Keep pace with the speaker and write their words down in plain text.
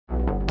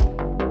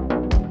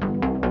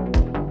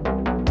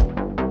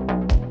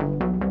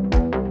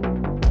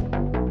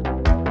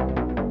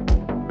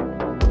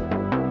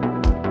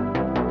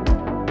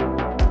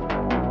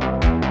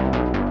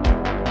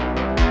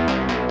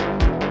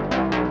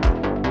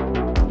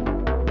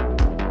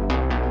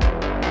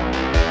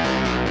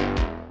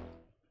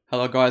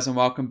Hello guys and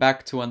welcome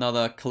back to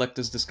another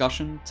collector's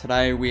discussion.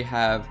 Today we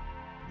have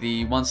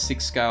the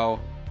 1/6 scale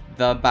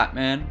The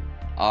Batman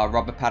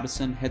Robert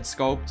Pattinson head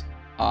sculpt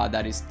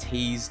that is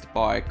teased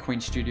by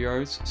Queen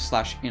Studios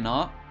 /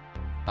 InArt.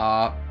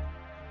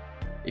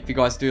 If you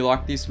guys do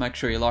like this, make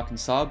sure you like and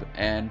sub,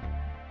 and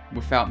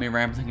without me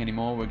rambling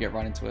anymore, we'll get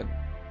right into it.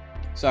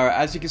 So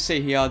as you can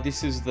see here,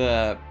 this is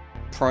the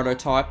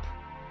prototype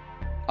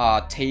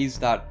tease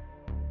that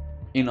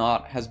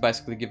InArt has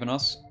basically given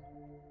us.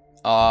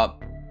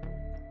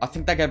 I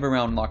think they gave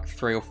around like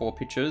 3 or 4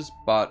 pictures,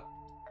 but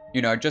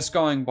you know, just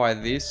going by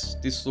this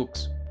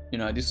looks, you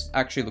know, this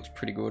actually looks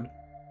pretty good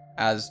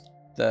as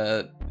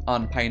the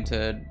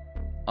unpainted,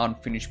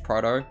 unfinished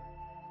proto.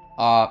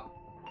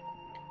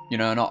 You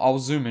know, and I'll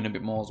zoom in a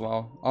bit more as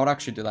well. I would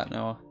actually do that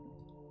now.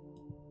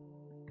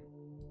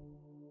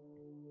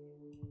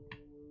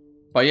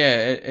 But yeah,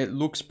 it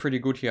looks pretty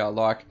good here.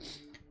 Like,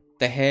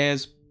 the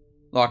hair's,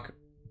 like,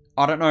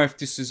 I don't know if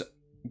this is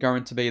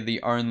going to be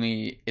the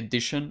only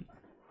edition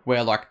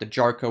where, like, the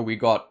Joker, we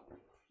got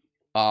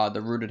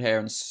the rooted hair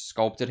and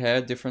sculpted hair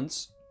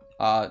difference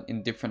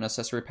in different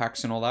accessory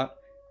packs and all that.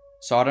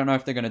 So I don't know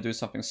if they're going to do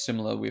something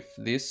similar with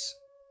this.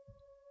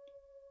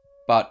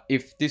 But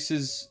if this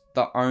is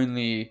the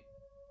only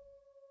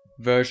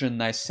version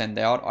they send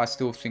out, I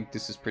still think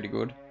this is pretty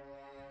good.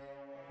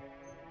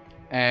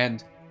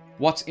 And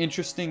what's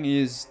interesting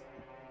is,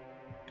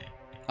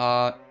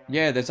 yeah,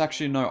 there's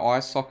actually no eye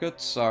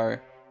sockets, so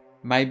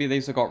maybe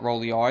these have got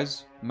rolly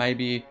eyes.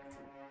 Maybe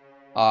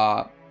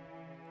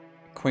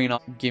Queen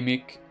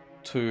gimmick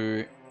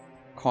to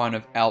kind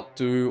of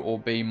outdo or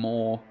be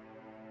more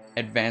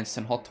advanced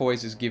than Hot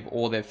Toys is give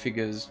all their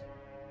figures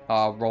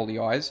rolly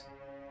eyes.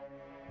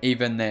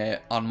 Even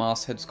their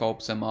unmasked head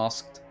sculpts and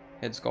masked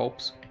head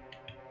sculpts.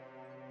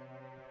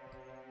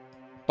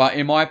 But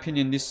in my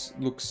opinion, this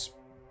looks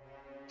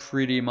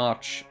pretty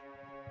much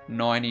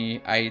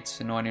 98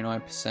 to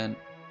 99%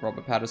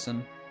 Robert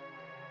Pattinson.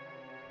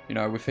 You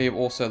know, with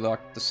also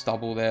like the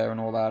stubble there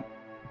and all that.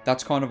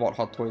 That's kind of what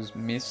Hot Toys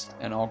missed,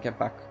 and I'll get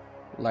back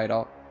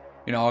later.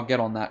 You know, I'll get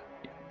on that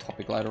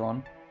topic later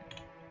on.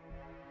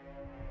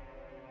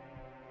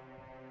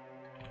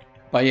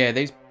 But yeah,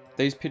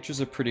 these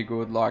pictures are pretty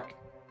good. Like,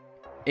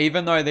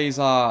 even though these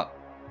are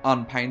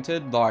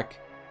unpainted, like,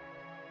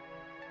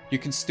 you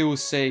can still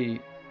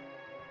see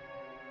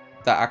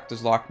the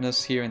actor's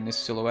likeness here in this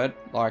silhouette.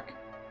 Like,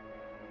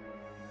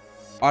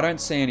 I don't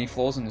see any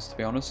flaws in this, to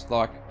be honest.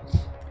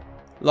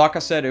 Like I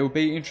said, it would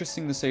be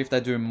interesting to see if they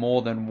do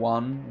more than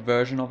one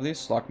version of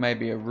this, like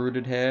maybe a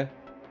rooted hair.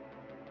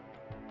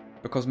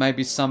 Because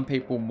maybe some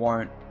people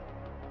won't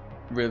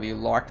really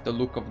like the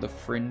look of the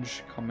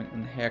fringe coming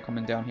and hair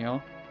coming down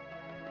here.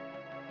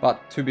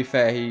 But to be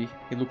fair, he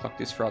looked like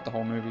this throughout the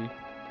whole movie.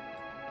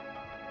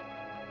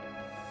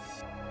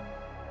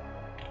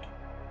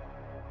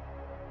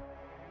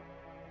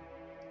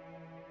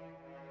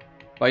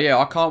 But yeah,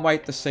 I can't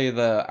wait to see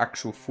the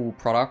actual full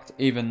product,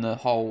 even the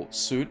whole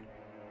suit.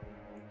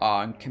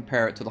 And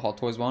compare it to the Hot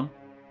Toys one,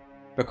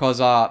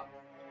 because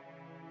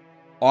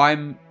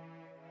I'm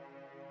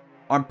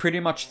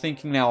pretty much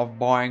thinking now of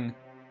buying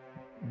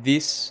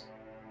this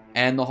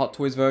and the Hot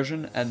Toys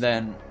version, and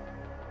then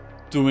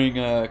doing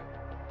a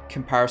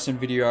comparison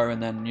video,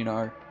 and then, you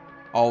know,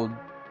 I'll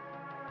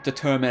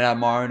determine out of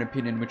my own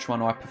opinion which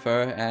one I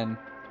prefer, and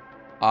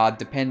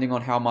depending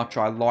on how much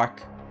I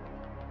like,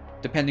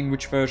 depending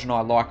which version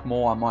I like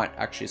more, I might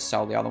actually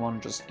sell the other one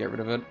and just get rid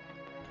of it.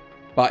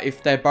 But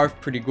if they're both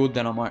pretty good,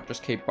 then I might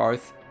just keep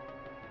both.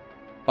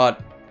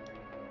 But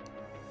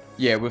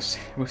yeah, we'll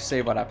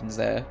see what happens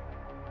there.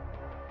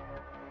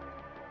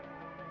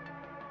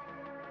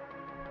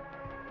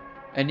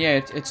 And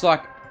yeah, it's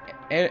like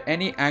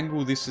any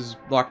angle. This is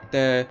like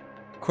the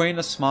Queen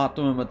are smart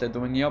doing what they're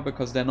doing here,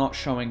 because they're not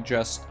showing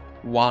just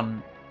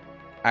one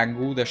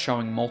angle. They're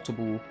showing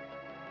multiple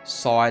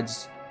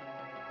sides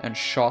and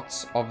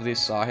shots of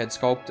this head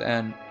sculpt,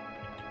 and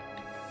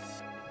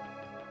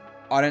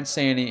I don't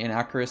see any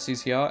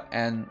inaccuracies here,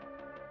 and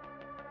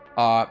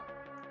I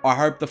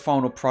hope the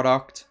final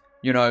product,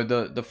 you know,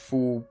 the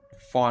full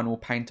final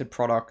painted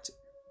product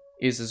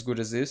is as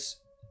good as this.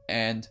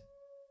 And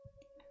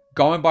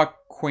going by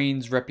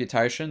Queen's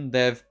reputation,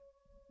 they've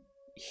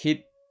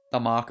hit the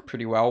mark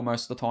pretty well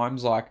most of the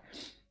times. Like,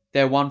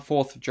 their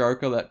 1/4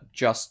 Joker that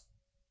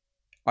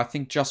I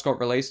think just got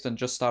released and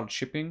just started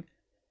shipping,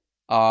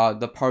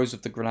 the pose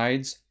of the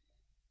grenades,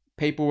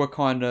 people were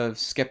kind of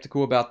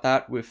skeptical about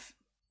that. With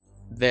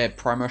their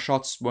promo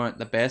shots weren't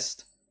the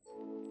best.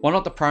 Well,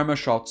 not the promo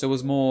shots, it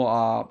was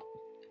more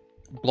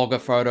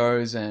blogger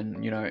photos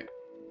and, you know,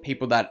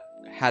 people that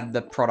had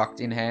the product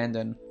in hand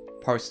and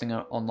posting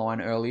it online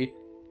early.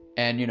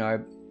 And, you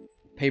know,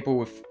 people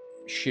with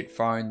shit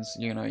phones,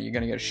 you know, you're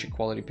gonna get a shit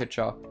quality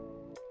picture.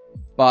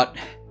 But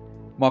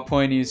my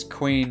point is,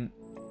 Queen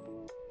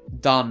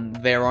done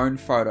their own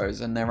photos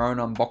and their own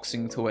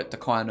unboxing to it to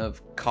kind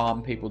of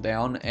calm people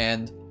down,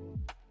 and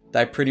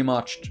they pretty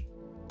much,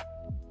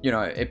 you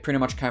know, it pretty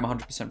much came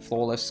 100%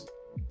 flawless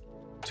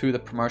to the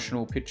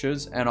promotional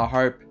pictures. And I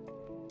hope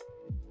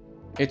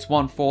it's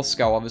 1/4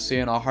 scale obviously,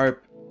 and I hope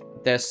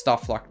there's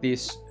stuff like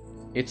this.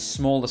 It's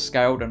smaller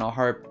scaled, and I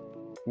hope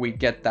we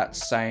get that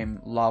same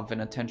love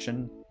and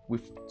attention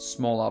with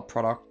smaller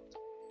product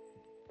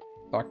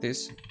like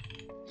this.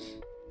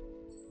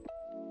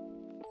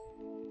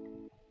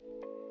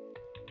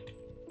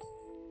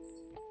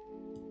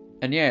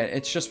 And yeah,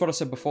 it's just what I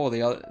said before.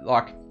 The other,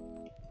 like,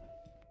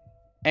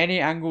 any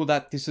angle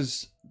that this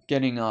is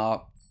getting,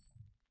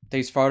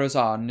 these photos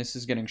are, and this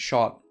is getting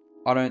shot,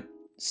 I don't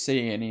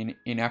see any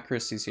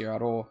inaccuracies here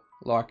at all.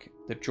 Like,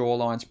 the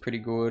jawline's pretty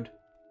good.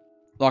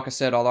 Like I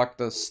said, I like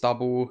the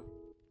stubble,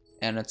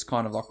 and it's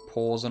kind of like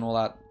pores and all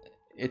that.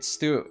 It's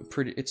still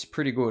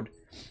pretty good.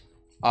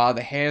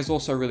 The hair's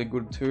also really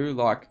good too.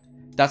 Like,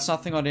 that's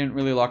something I didn't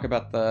really like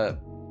about the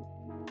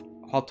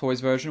Hot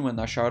Toys version when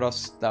they showed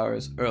us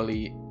those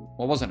early,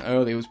 well, it wasn't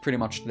early, it was pretty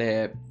much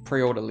their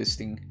pre-order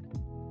listing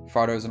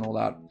photos and all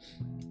that.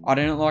 I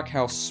didn't like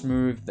how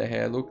smooth the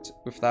hair looked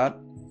with that.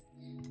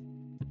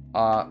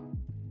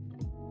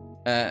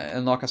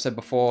 And like I said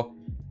before,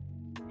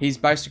 he's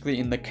basically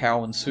in the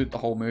cowl and suit the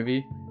whole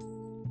movie.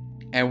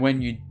 And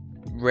when you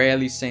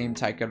rarely see him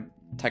take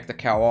the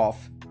cowl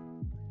off,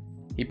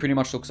 he pretty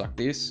much looks like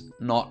this.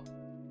 Not,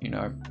 you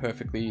know,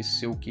 perfectly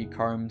silky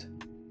combed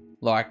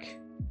like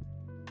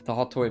the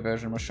Hot Toy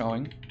version was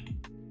showing.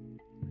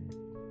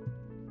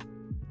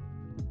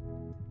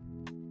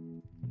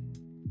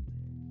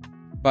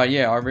 But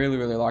yeah, I really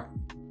like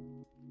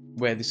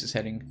where this is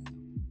heading.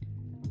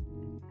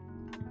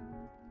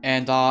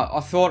 And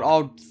I thought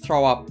I'd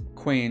throw up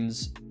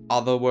Queen's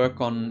other work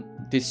on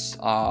this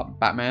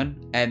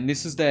Batman. And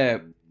this is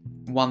their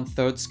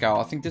 1/3 scale.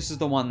 I think this is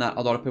the one that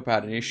a lot of people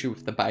had an issue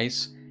with the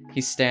base.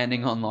 He's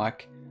standing on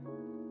like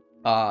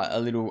a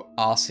little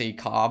RC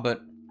car,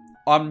 but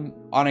I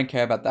don't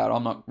care about that.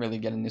 I'm not really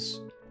getting this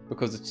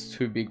because it's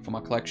too big for my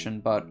collection.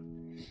 But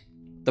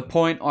the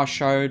point I'm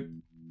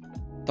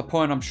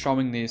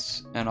showing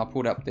this, and I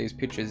pulled up these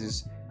pictures,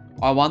 is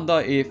I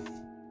wonder if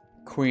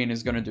Queen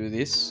is going to do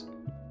this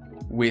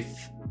with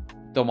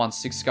the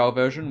 1/6 scale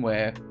version,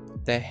 where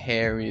their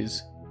hair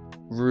is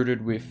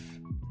rooted with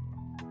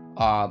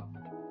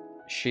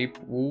sheep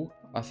wool.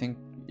 I think,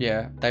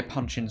 yeah, they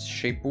punch in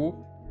sheep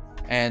wool.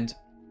 And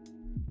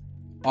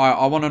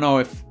I want to know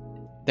if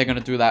they're going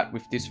to do that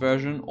with this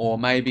version, or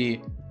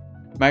maybe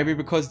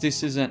because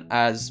this isn't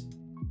as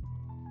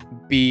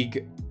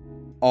big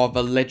of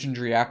a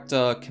legendary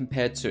actor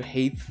compared to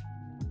Heath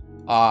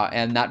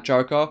and that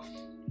Joker,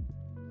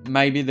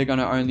 maybe they're going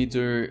to only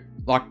do,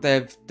 like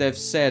they've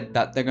said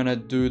that they're going to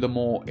do the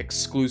more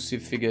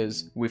exclusive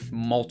figures with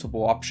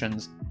multiple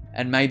options,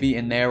 and maybe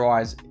in their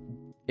eyes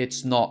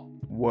it's not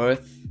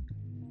worth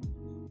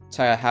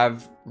to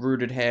have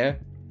rooted hair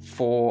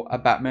for a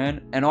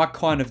Batman. And I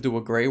kind of do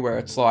agree, where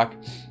it's like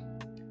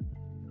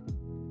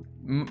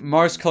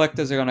most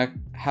collectors are going to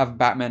have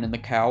Batman in the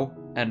cowl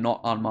and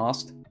not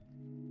unmasked,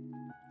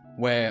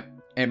 where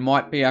it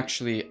might be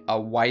actually a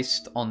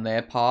waste on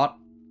their part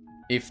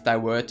if they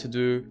were to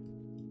do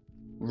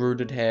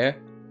rooted hair.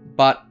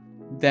 But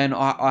then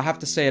I have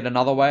to see it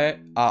another way,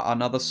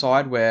 another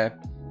side, where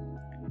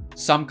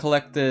some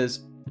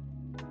collectors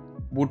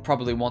would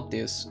probably want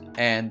this,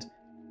 and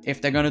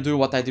if they're going to do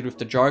what they did with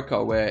the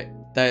Joker, where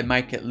they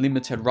make it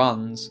limited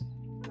runs,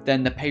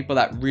 then the people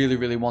that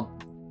really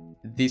want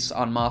this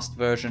unmasked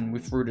version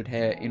with rooted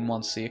hair in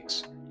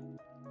 1/6,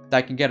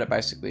 they can get it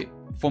basically.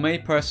 For me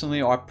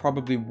personally, I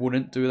probably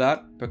wouldn't do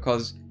that,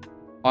 because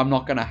I'm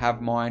not going to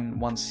have mine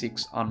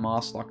 1/6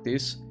 unmasked like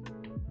this.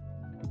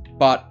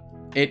 But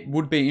it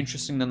would be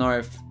interesting to know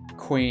if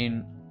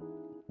Queen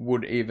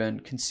would even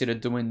consider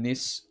doing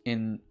this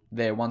in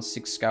their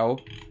 1/6 scale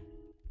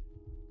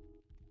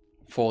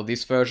for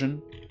this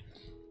version.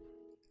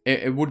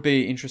 It would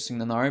be interesting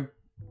to know.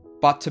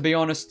 But to be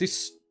honest,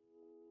 this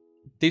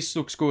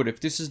looks good. If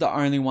this is the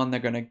only one they're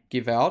going to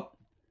give out,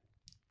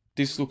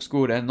 this looks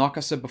good. And like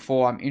I said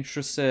before, I'm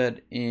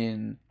interested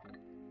in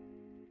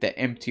the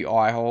empty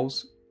eye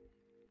holes.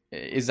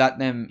 Is that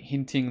them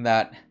hinting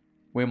that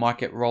we might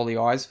get rolly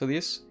eyes for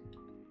this?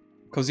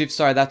 Because if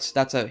so,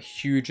 that's a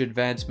huge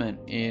advancement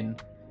in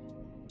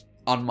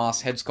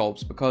unmasked head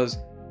sculpts. Because,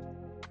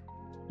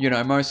 you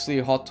know, mostly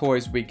Hot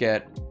Toys we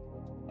get,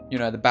 you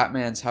know, the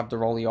Batmans have the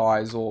rolly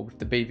eyes, or with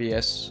the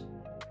BVS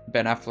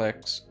Ben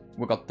Affleck's,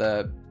 we got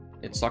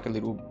it's like a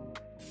little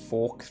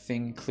fork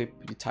thing clip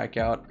you take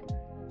out.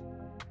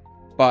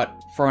 But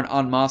for an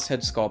unmasked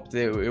head sculpt,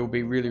 it will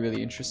be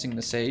really interesting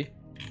to see.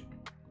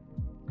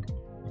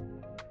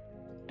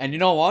 And you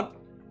know what?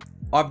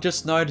 I've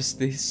just noticed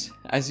this.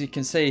 As you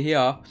can see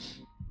here,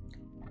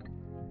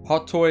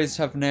 Hot Toys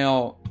have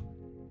now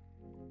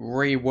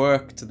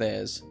reworked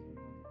theirs.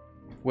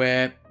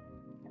 Where,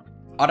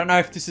 I don't know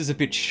if this is a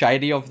bit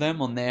shady of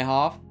them on their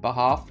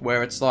behalf,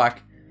 where it's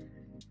like,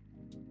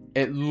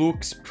 it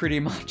looks pretty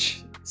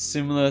much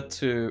similar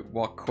to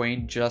what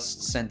Queen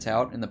just sent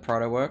out in the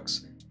proto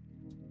works.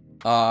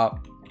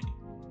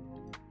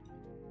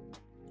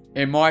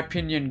 In my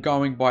opinion,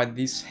 going by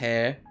this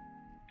hair,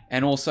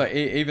 and also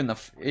even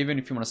if you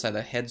want to say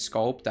the head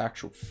sculpt, the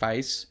actual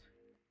face,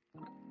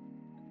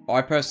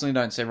 I personally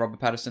don't see Robert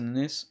Pattinson in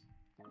this.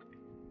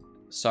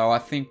 So I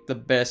think the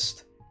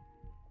best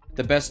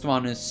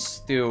one is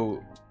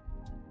still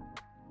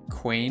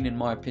Queen, in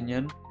my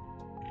opinion.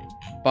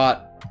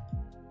 But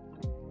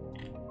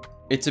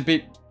it's a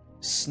bit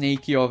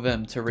sneaky of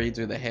them to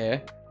redo the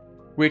hair.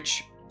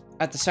 Which,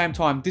 at the same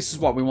time, this is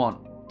what we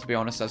want, to be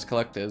honest, as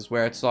collectors.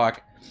 Where it's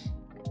like,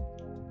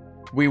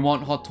 we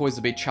want Hot Toys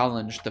to be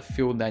challenged to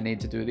feel they need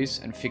to do this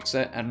and fix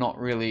it, and not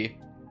really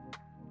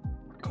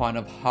kind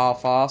of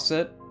half-ass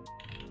it.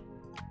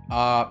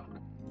 But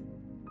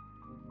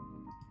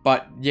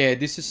yeah,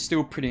 this is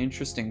still pretty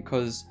interesting,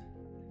 because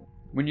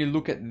when you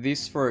look at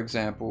this, for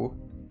example,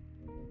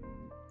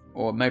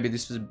 or maybe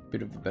this was a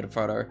bit of a better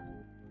photo,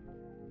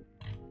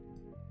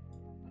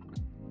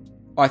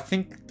 I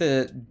think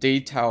the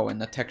detail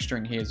and the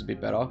texturing here is a bit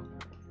better.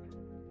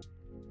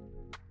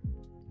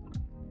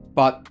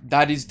 But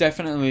that is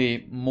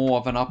definitely more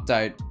of an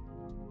update.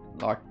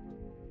 Like,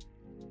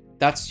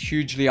 that's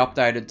hugely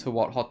updated to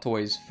what Hot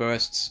Toys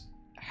first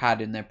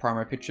had in their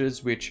promo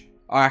pictures, which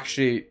I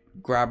actually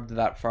grabbed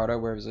that photo.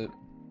 Where is it?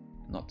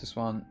 Not this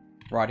one.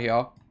 Right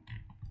here.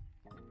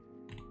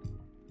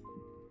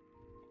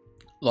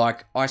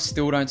 Like, I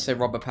still don't see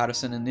Robert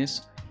Pattinson in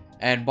this.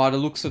 And by the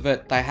looks of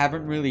it, they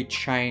haven't really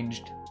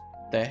changed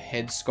the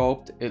head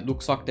sculpt. It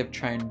looks like they've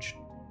changed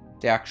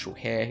the actual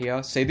hair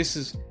here. See, this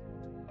is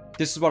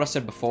what I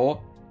said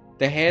before.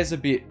 The hair's a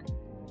bit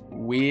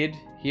weird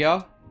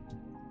here,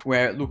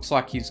 where it looks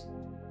like he's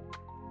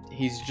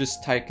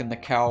just taken the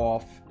cowl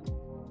off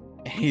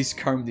and he's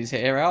combed his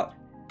hair out.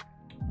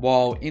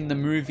 While in the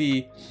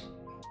movie,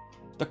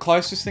 the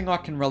closest thing I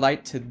can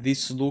relate to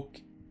this look,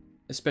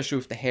 especially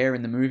with the hair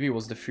in the movie,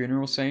 was the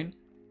funeral scene.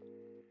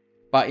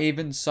 But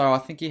even so, I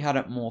think he had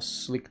it more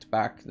slicked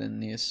back than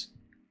this.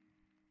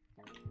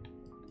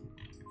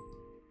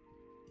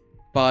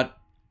 But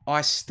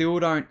I still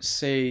don't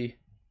see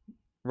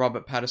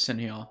Robert Pattinson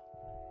here.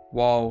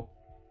 While,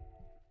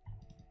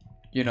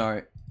 you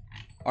know,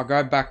 I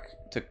go back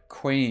to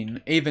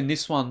Queen. Even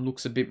this one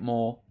looks a bit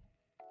more.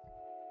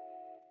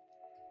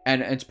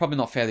 And it's probably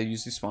not fair to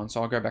use this one,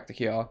 so I'll go back to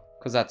here,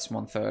 because that's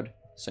 1/3.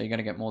 So you're going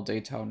to get more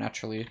detail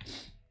naturally.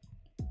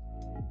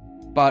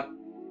 But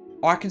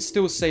I can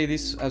still see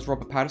this as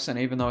Robert Pattinson,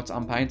 even though it's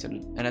unpainted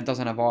and it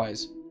doesn't have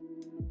eyes.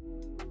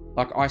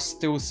 Like, I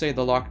still see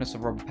the likeness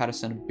of Robert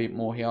Pattinson a bit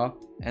more here,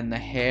 and the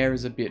hair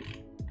is a bit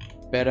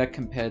better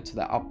compared to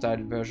the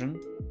updated version.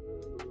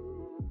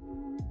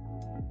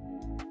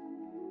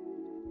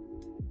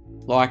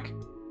 Like,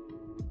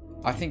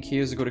 I think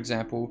here's a good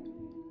example.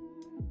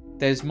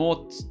 There's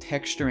more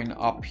texturing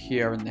up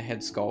here in the head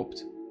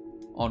sculpt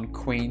on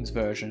Queen's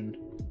version.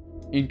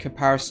 In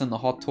comparison to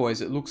Hot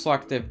Toys, it looks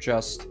like they've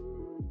just...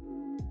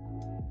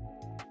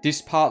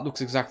 This part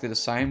looks exactly the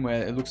same,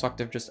 where it looks like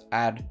they've just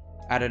added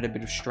a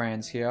bit of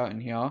strands here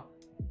and here.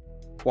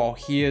 While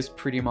here's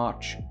pretty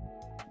much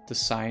the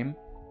same.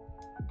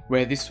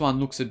 Where this one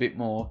looks a bit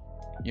more,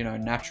 you know,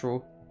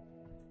 natural.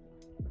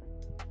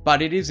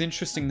 But it is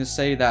interesting to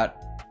see that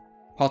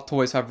Hot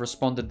Toys have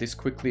responded this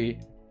quickly.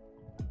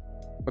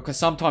 Because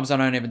sometimes they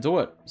don't even do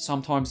it.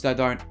 Sometimes they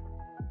don't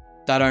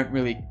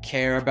really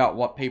care about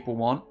what people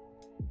want.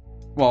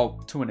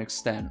 Well, to an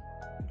extent,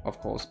 of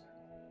course.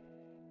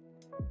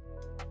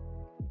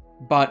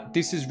 But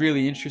this is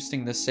really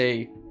interesting to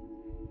see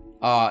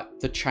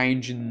the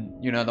change in,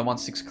 you know, the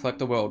 1/6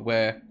 collector world,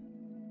 where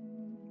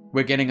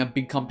we're getting a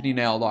big company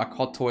now like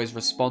Hot Toys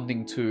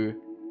responding to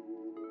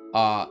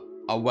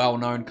a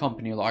well-known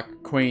company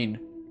like Queen,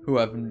 who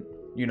have,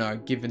 you know,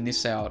 given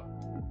this out.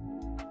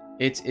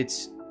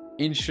 It's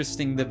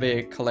interesting to be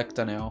a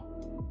collector now.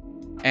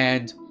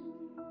 And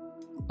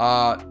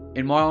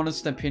in my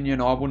honest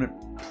opinion, I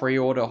wouldn't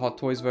pre-order Hot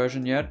Toys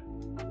version yet,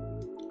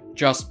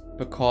 just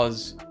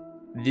because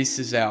this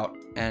is out,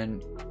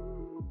 and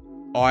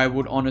I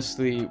would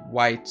honestly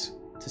wait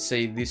to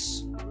see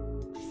this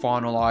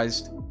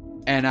finalized,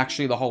 and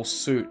actually the whole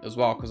suit as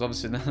well, because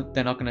obviously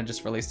they're not going to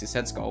just release this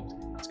head sculpt.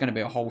 It's going to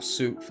be a whole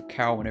suit for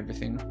cowl and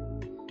everything.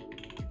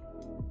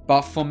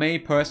 But for me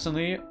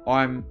personally,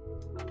 I'm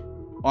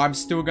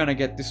still going to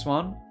get this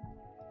one,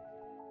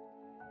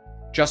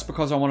 just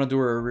because I want to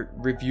do a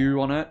review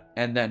on it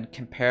and then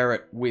compare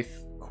it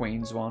with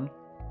Queen's one.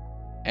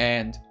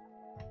 And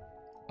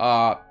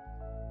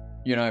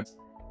you know,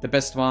 the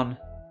best one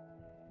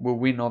will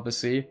win,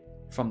 obviously,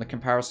 from the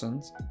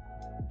comparisons.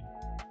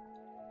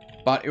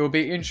 But it will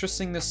be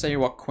interesting to see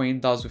what Queen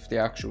does with the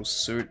actual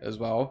suit as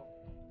well.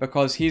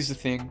 Because here's the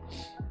thing.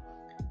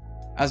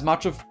 As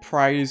much of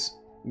praise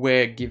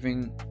we're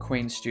giving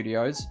Queen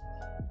Studios,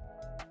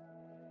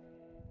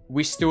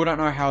 we still don't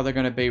know how they're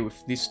going to be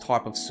with this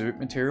type of suit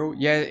material.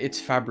 Yeah, it's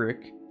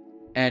fabric.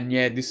 And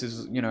yeah, this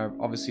is, you know,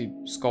 obviously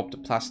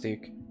sculpted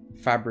plastic,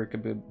 fabric,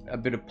 a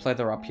bit of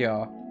pleather up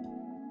here.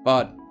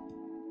 But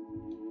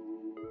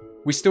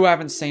we still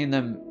haven't seen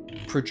them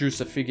produce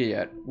a figure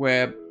yet.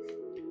 Where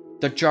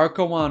the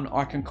Joker one,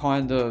 I can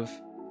kind of...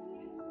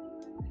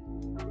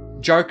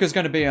 Joker's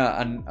going to be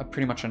a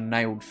pretty much a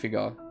nailed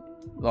figure.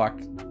 Like,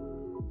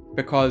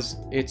 because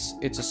it's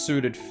a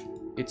suited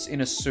it's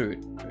in a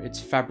suit. It's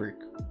fabric.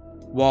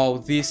 While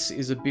this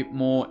is a bit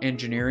more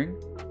engineering.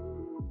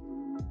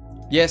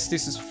 Yes,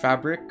 this is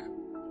fabric,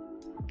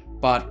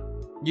 but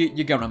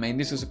you get what I mean.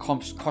 This is a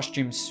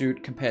costume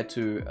suit compared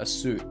to a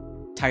suit,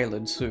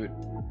 tailored suit,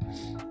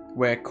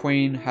 where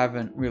Queen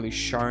haven't really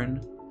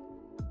shown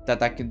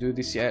that they can do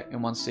this yet in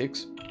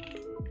 1.6.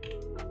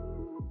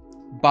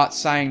 But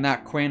saying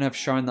that, Queen have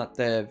shown that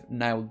they've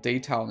nailed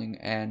detailing,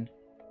 and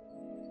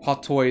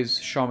Hot Toys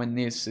showing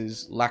this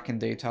is lacking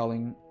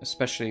detailing,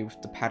 especially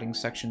with the padding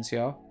sections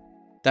here.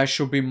 They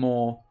should be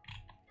more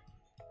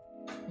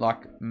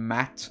like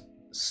matte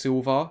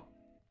silver,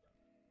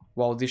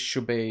 while this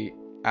should be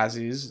as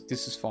is.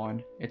 This is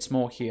fine. It's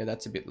more here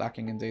that's a bit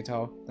lacking in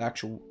detail. The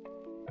actual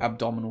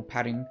abdominal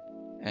padding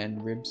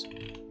and ribs.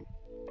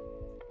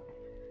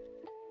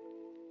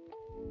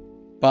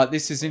 But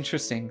this is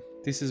interesting.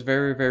 This is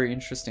very, very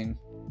interesting.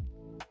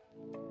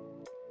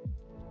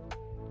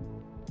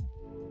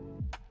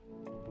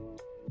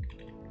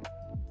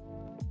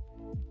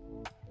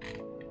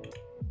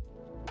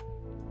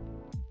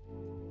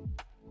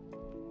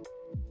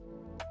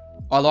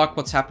 I like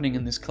what's happening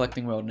in this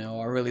collecting world now.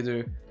 I really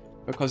do.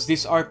 Because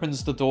this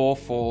opens the door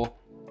for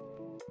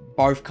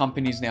both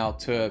companies now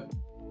to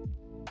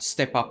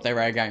step up their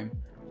A game.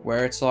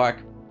 Where it's like,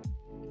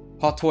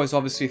 Hot Toys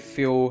obviously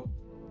feel,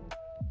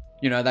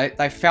 you know,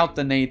 they felt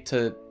the need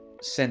to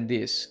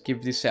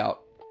give this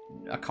out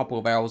a couple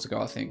of hours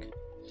ago, I think.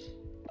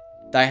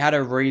 They had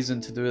a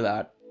reason to do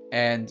that.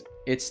 And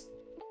it's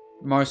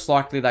most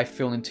likely they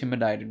feel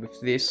intimidated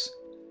with this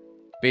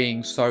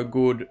being so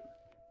good.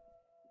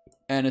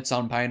 And it's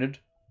unpainted.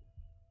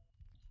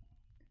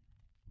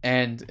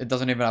 And it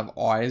doesn't even have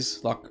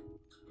eyes. Like,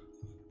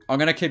 I'm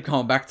going to keep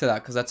coming back to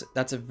that because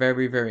that's a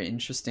very, very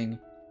interesting.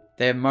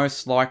 They're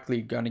most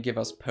likely going to give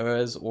us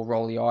purrs or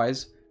rolly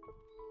eyes.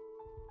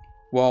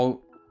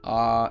 Well,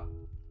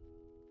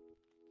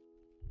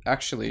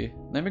 actually,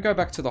 let me go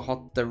back to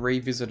the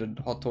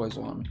revisited Hot Toys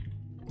one.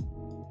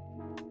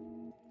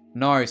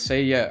 No,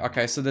 see, yeah,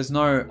 okay, so there's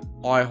no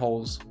eye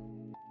holes.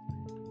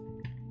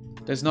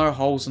 There's no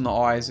holes in the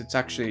eyes. It's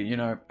actually, you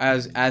know,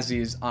 as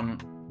is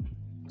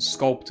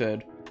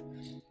unsculpted.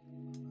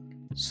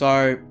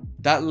 So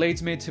that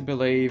leads me to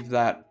believe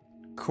that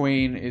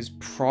Queen is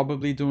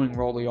probably doing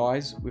rolly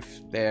eyes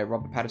with their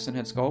Robert Pattinson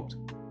head sculpt.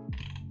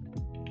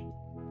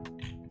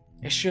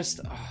 It's just,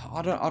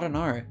 I don't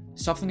know.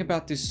 Something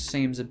about this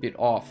seems a bit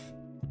off.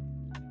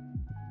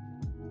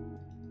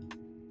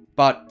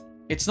 But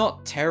it's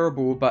not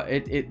terrible, but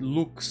it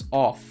looks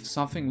off.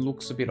 Something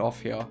looks a bit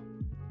off here.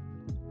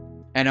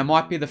 And it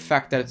might be the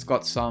fact that it's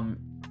got some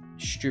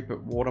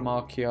stupid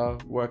watermark here,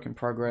 work in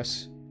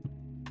progress,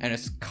 and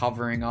it's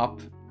covering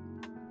up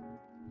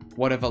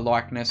whatever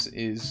likeness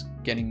is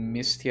getting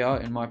missed here,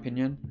 in my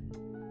opinion.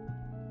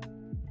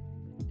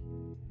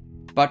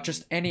 But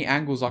just any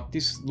angles, like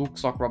this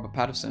looks like Robert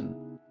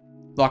Pattinson.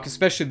 Like,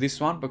 especially this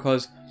one,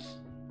 because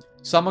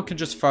someone can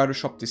just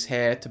Photoshop this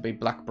hair to be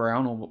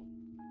black-brown, or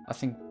I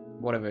think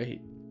whatever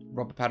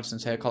Robert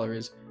Pattinson's hair color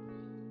is.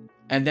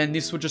 And then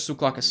this would just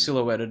look like a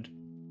silhouetted,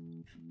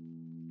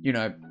 you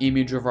know,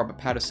 image of Robert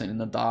Pattinson in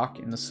the dark,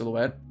 in the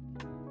silhouette.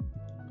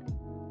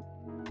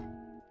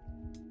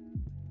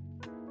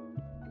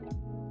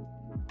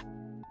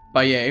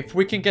 But yeah, if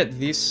we can get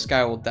this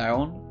scaled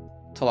down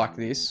to like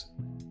this,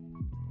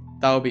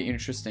 that would be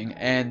interesting.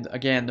 And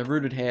again, the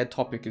rooted hair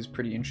topic is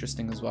pretty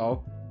interesting as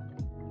well.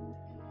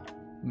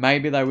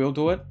 Maybe they will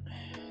do it.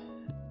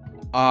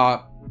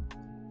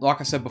 Like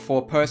I said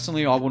before,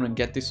 personally, I wouldn't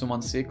get this in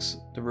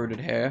 1.6, the rooted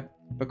hair,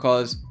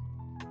 because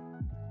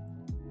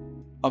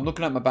I'm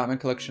looking at my Batman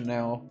collection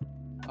now.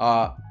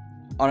 I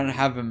don't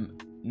have them.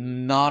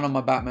 None of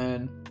my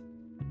Batman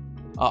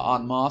are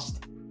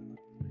unmasked.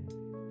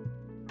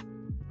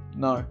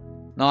 No.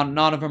 None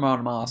of them are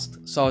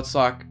unmasked. So it's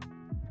like,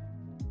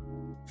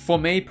 for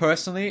me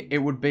personally, it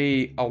would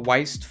be a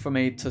waste for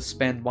me to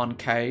spend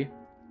 1K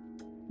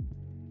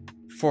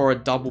for a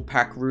double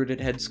pack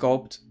rooted head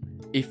sculpt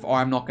if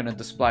I'm not going to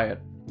display it.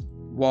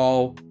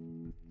 While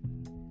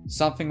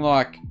something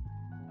like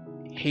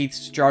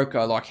Heath's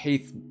Joker, like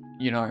Heath,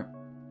 you know,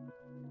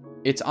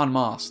 it's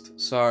unmasked.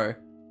 So,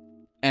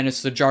 and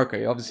it's the Joker.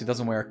 He obviously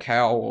doesn't wear a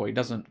cowl or he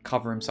doesn't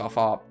cover himself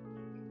up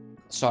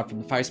aside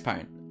from the face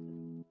paint.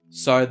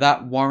 So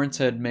that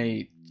warranted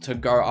me to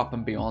go up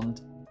and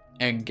beyond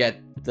and get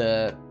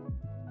the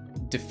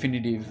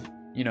definitive,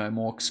 you know,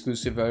 more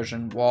exclusive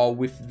version. While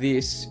with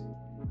this,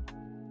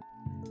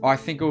 I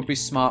think it would be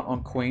smart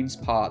on Queen's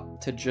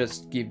part to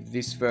just give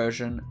this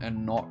version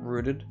and not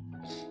rooted.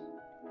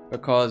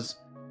 Because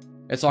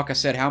it's like I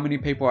said, how many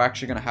people are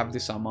actually going to have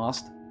this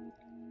unmasked?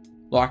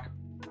 Like,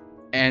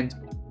 and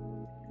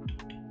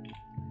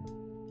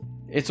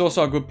it's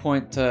also a good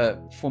point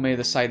for me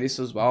to say this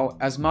as well.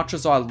 As much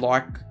as I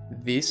like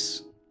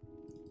this,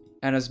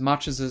 and as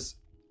much as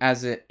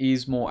it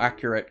is more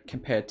accurate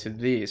compared to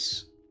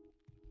this,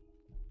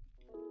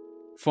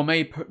 for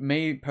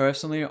me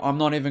personally, I'm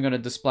not even going to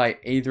display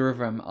either of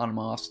them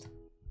unmasked.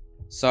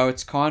 So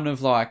it's kind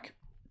of like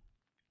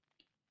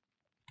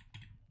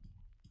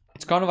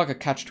kind of like a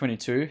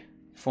catch-22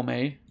 for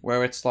me,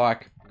 where it's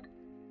like,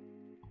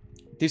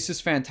 this is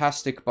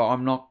fantastic, but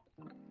I'm not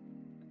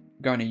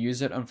going to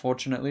use it,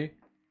 unfortunately,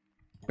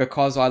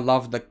 because I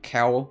love the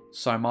cowl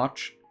so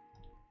much.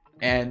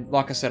 And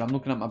like I said, I'm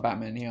looking at my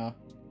Batman here.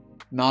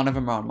 None of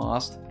them are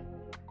unmasked,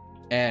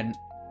 and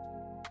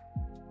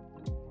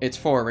it's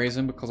for a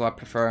reason, because I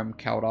prefer them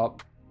cowled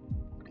up.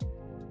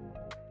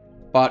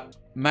 But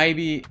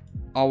maybe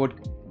I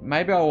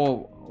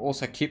will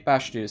also kit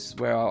bash this,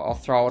 where I'll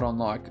throw it on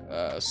like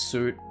a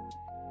suit,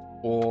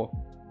 or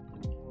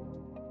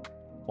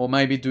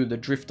maybe do the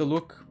drifter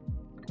look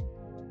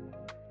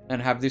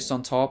and have this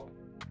on top.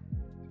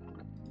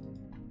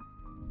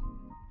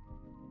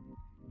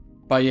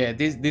 But yeah,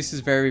 this is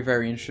very,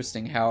 very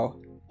interesting how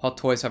Hot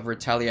Toys have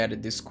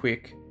retaliated this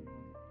quick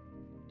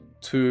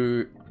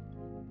to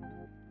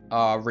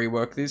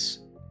rework this.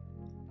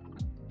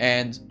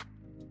 And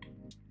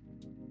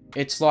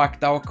it's like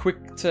they were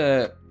quick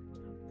to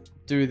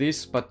do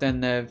this, but then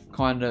they've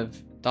kind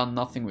of done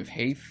nothing with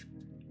Heath.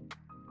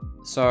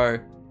 So,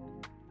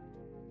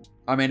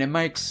 I mean, it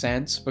makes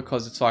sense,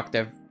 because it's like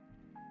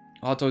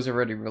Hot Toys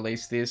already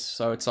released this,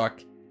 so it's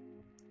like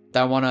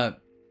they want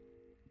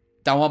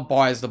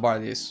buyers to buy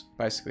this,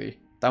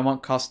 basically. They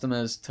want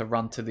customers to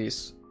run to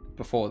this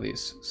before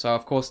this, so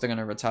of course they're going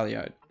to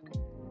retaliate.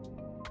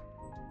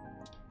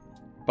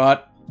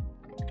 But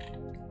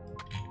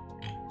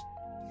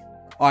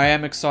I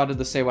am excited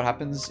to see what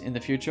happens in the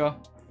future.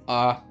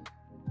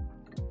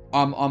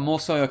 I'm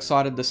also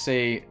excited to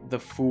see the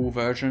full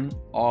version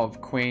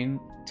of Queen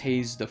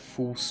tease the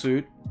full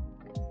suit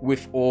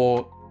with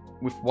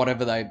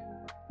whatever they,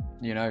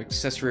 you know,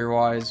 accessory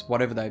wise,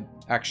 whatever they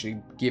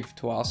actually give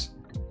to us.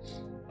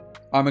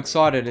 I'm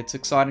excited. It's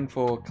exciting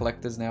for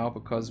collectors now,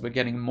 because we're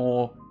getting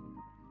more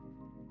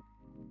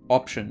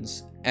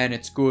options, and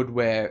it's good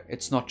where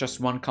it's not just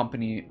one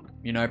company,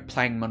 you know,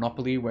 playing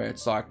Monopoly, where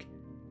it's like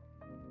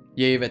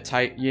you either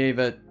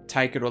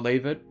take it or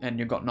leave it, and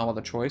you've got no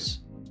other choice.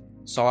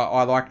 So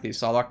I like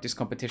this. I like this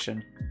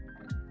competition.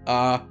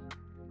 I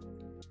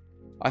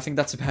think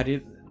that's about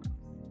it.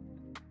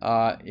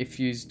 If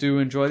you do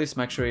enjoy this,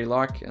 make sure you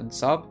like and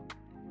sub.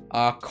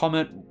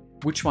 Comment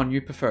which one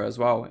you prefer as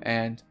well,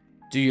 and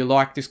do you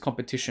like this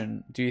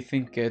competition? Do you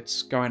think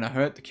it's going to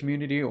hurt the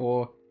community,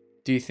 or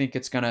do you think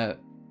it's going to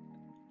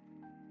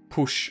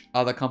push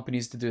other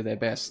companies to do their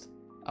best?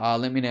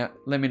 Let me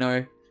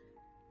know.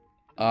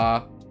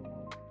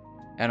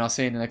 And I'll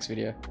see you in the next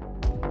video.